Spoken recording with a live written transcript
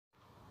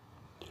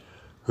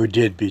Who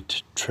did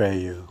betray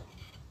you?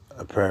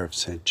 A prayer of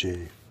St.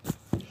 G.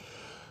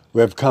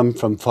 We have come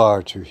from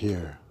far to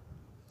hear,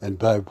 and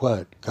by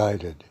what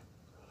guided?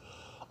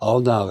 All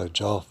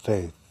knowledge, all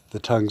faith, the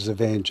tongues of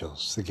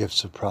angels, the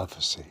gifts of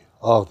prophecy,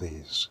 all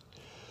these.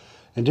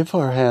 And if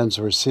our hands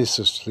were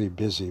ceaselessly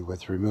busy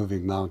with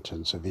removing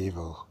mountains of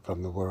evil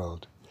from the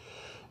world,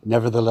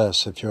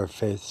 nevertheless, if your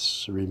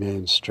faiths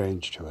remain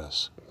strange to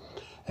us,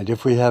 and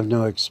if we have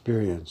no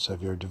experience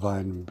of your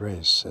divine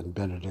embrace and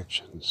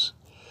benedictions,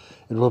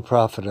 it will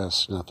profit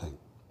us nothing.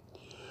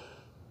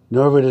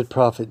 Nor would it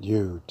profit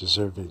you,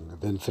 deserving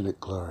of infinite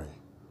glory.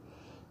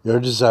 Your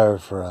desire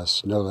for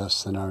us, no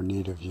less than our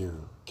need of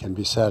you, can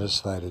be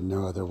satisfied in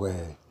no other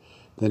way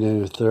than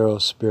in a thorough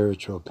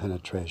spiritual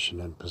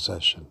penetration and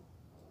possession.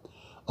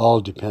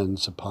 All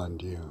depends upon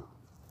you.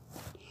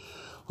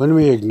 When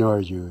we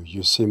ignore you,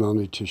 you seem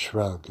only to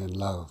shrug in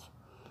love,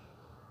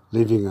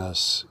 leaving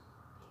us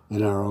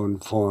in our own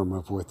form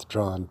of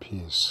withdrawn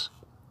peace.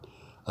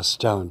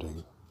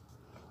 Astounding,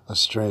 a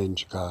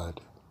strange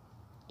God.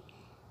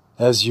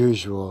 As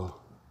usual,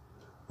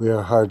 we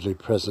are hardly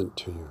present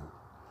to you,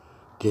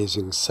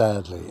 gazing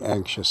sadly,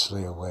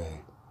 anxiously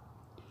away.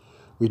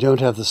 We don't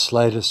have the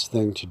slightest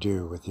thing to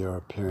do with your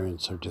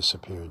appearance or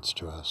disappearance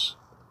to us.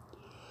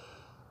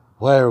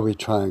 Why are we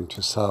trying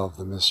to solve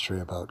the mystery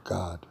about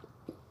God?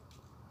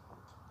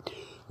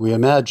 We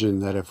imagine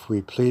that if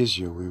we please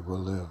you, we will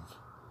live.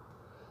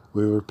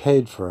 We were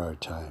paid for our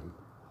time,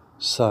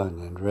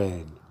 sun and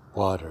rain,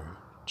 water,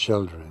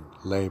 children,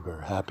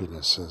 labor,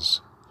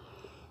 happinesses.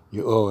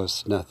 You owe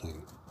us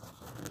nothing.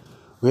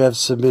 We have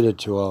submitted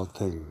to all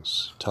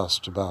things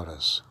tossed about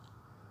us,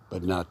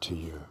 but not to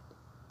you.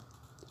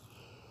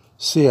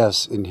 See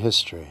us in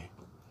history,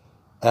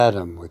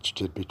 Adam which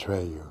did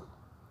betray you,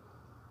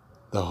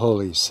 the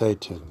holy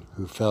Satan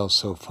who fell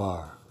so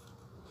far,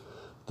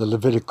 the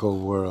Levitical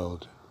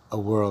world, a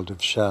world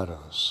of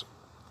shadows,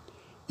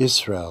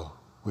 Israel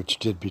which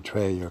did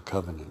betray your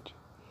covenant,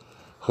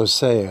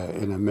 Hosea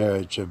in a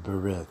marriage of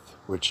Berith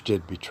which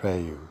did betray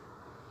you,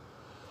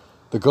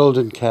 the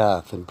golden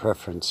calf in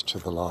preference to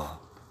the law,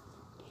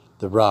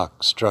 the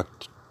rock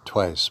struck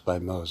twice by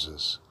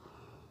Moses,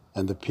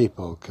 and the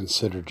people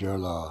considered your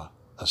law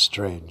a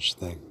strange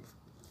thing.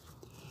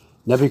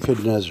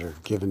 Nebuchadnezzar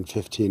given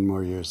 15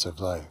 more years of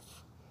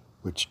life,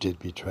 which did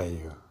betray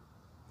you.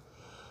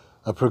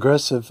 A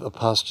progressive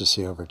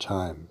apostasy over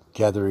time,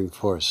 gathering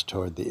force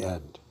toward the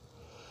end.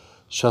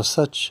 Shall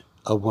such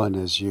a one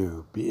as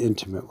you be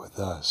intimate with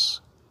us,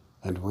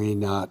 and we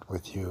not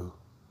with you?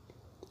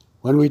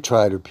 When we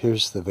try to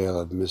pierce the veil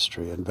of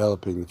mystery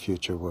enveloping the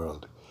future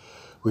world,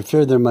 we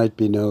fear there might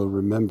be no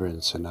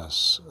remembrance in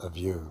us of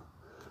you,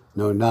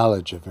 no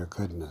knowledge of your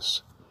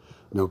goodness,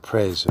 no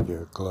praise of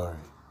your glory.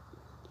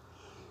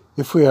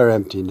 If we are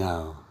empty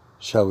now,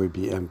 shall we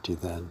be empty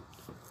then?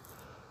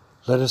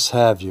 Let us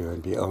have you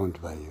and be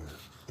owned by you.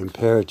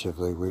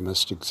 Imperatively, we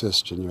must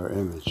exist in your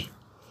image.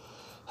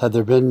 Had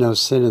there been no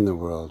sin in the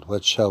world,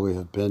 what shall we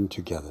have been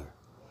together?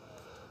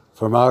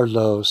 From our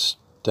low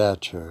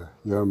stature,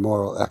 your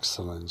moral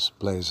excellence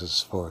blazes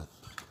forth.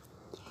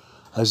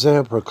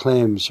 Isaiah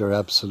proclaims your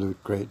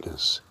absolute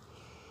greatness.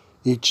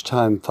 Each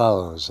time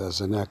follows as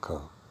an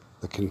echo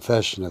the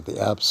confession of the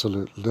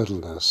absolute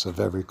littleness of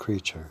every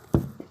creature.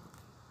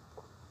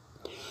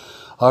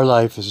 Our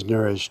life is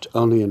nourished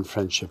only in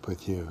friendship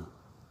with you.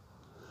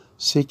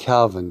 See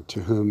Calvin,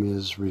 to whom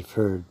is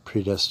referred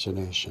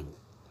predestination.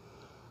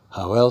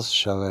 How else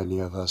shall any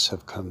of us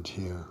have come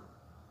to you?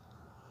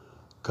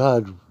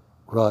 God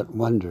wrought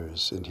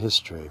wonders in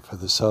history for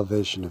the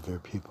salvation of your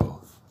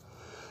people.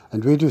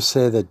 And we do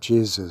say that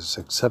Jesus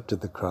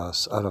accepted the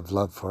cross out of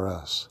love for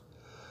us,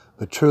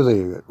 but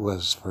truly it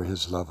was for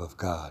his love of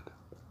God.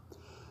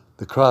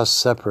 The cross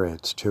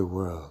separates two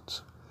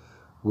worlds.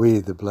 We,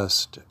 the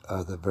blessed,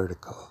 are the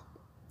vertical.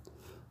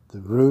 The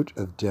root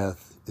of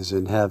death is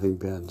in having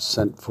been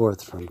sent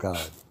forth from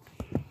God,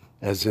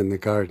 as in the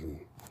garden,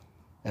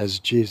 as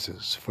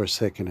Jesus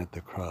forsaken at the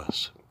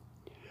cross.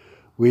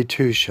 We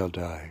too shall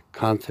die,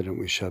 confident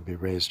we shall be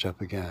raised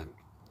up again.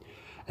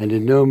 And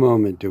in no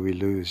moment do we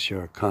lose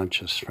your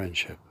conscious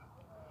friendship.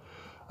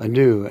 A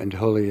new and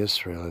holy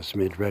Israel is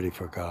made ready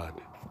for God.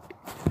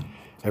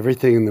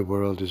 Everything in the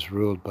world is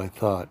ruled by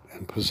thought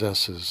and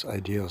possesses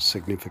ideal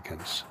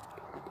significance.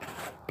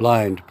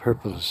 Blind,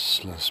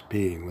 purposeless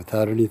being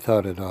without any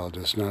thought at all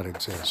does not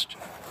exist.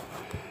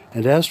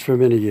 And as for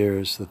many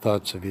years the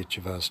thoughts of each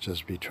of us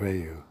does betray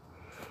you,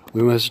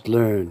 we must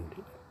learn,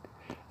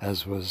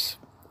 as was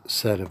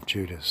said of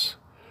Judas,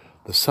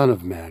 the Son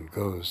of Man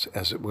goes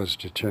as it was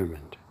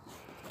determined.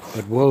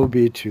 But woe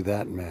be to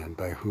that man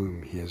by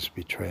whom he is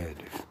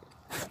betrayed.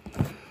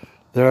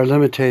 There are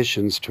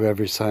limitations to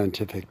every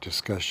scientific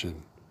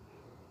discussion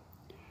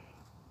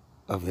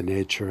of the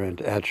nature and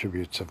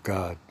attributes of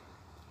God,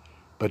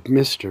 but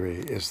mystery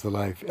is the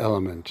life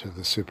element of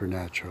the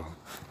supernatural.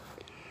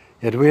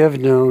 Yet we have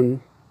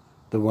known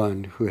the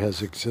one who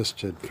has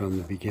existed from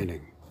the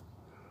beginning,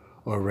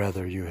 or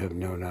rather you have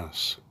known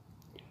us.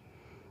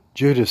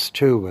 Judas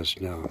too was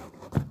known,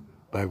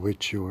 by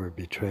which you were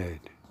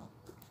betrayed.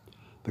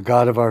 The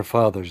God of our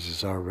fathers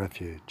is our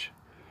refuge.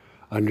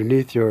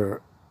 Underneath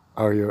are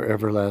your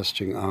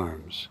everlasting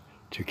arms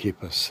to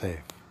keep us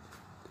safe.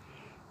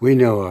 We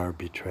know our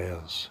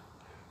betrayals,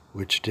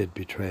 which did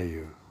betray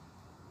you,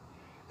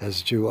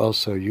 as do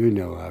also you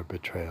know our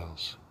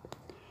betrayals.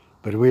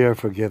 But we are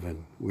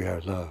forgiven, we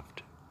are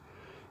loved.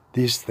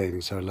 These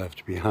things are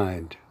left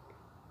behind,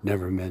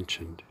 never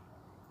mentioned.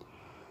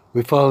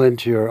 We fall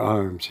into your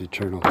arms,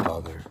 eternal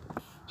Father,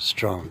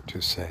 strong to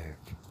save.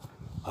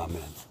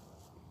 Amen.